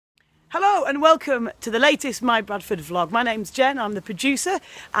Hello and welcome to the latest My Bradford vlog. My name's Jen, I'm the producer,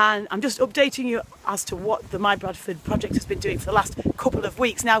 and I'm just updating you as to what the My Bradford project has been doing for the last couple of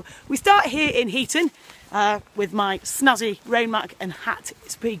weeks. Now, we start here in Heaton with my snazzy rainmac and hat.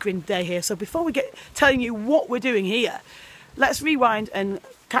 It's a pretty grim day here, so before we get telling you what we're doing here, let's rewind and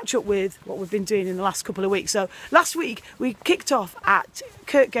catch up with what we've been doing in the last couple of weeks. So last week we kicked off at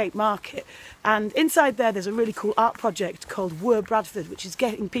Kirkgate Market, and inside there's a really cool art project called Wur Bradford, which is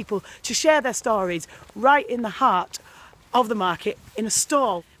getting people to share their stories right in the heart of the market in a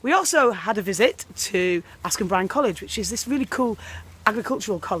stall. We also had a visit to Askham Bryan College, which is this really cool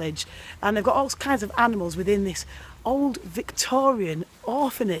agricultural college, and they've got all kinds of animals within this old Victorian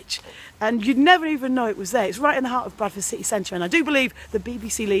orphanage, and you'd never even know it was there. It's right in the heart of Bradford city centre, and I do believe the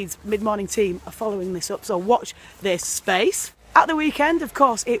BBC Leeds mid-morning team are following this up, so watch this space. At the weekend, of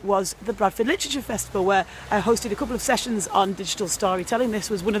course, it was the Bradford Literature Festival, where I hosted a couple of sessions on digital storytelling. This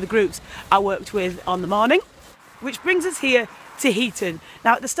was one of the groups I worked with on the morning, which brings us here to Heaton.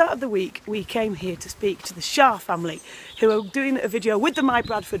 Now, at the start of the week, we came here to speak to the Shah family, who are doing a video with the My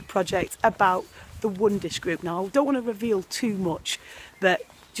Bradford project about the Wundish group. Now, I don't want to reveal too much, but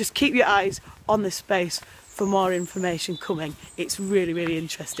just keep your eyes on this space for more information coming. It's really, really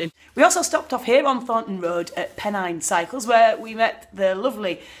interesting. We also stopped off here on Thornton Road at Pennine Cycles, where we met the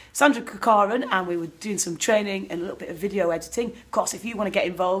lovely Sandra Corcoran, and we were doing some training and a little bit of video editing. Of course, if you want to get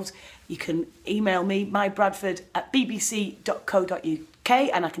involved, you can email me, MyBradford@bbc.co.uk,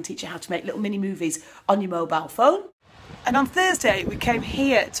 and I can teach you how to make little mini movies on your mobile phone. And on Thursday, we came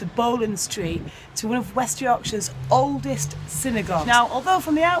here to Boland Street, to one of West Yorkshire's oldest synagogues. Now, although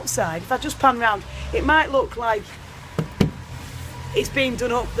from the outside, if I just pan round, it might look like it's being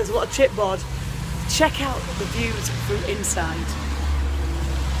done up, there's a lot of chipboard. Check out the views from inside.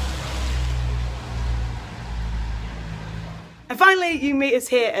 And finally, you meet us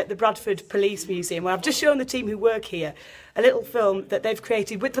here at the Bradford Police Museum, where I've just shown the team who work here a little film that they've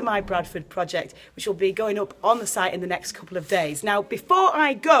created with the My Bradford project, which will be going up on the site in the next couple of days. Now, before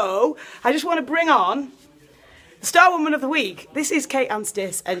I go, I just want to bring on the Star Woman of the Week. This is Kate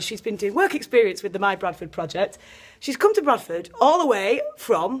Anstis, and she's been doing work experience with the My Bradford project. She's come to Bradford all the way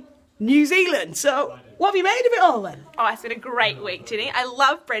from New Zealand. So, what have you made of it all then? Oh, it's been a great week, Ginny. I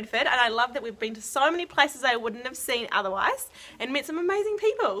love Bradford, and I love that we've been to so many places I wouldn't have seen otherwise, and met some amazing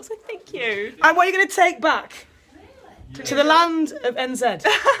people, so thank you. And what are you going to take back to the land of NZ?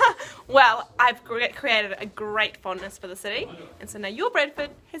 Well, I've created a great fondness for the city, and so now your Bradford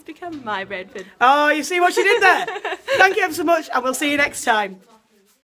has become my Bradford. Oh, you see what she did there? Thank you ever so much, and we'll see you next time.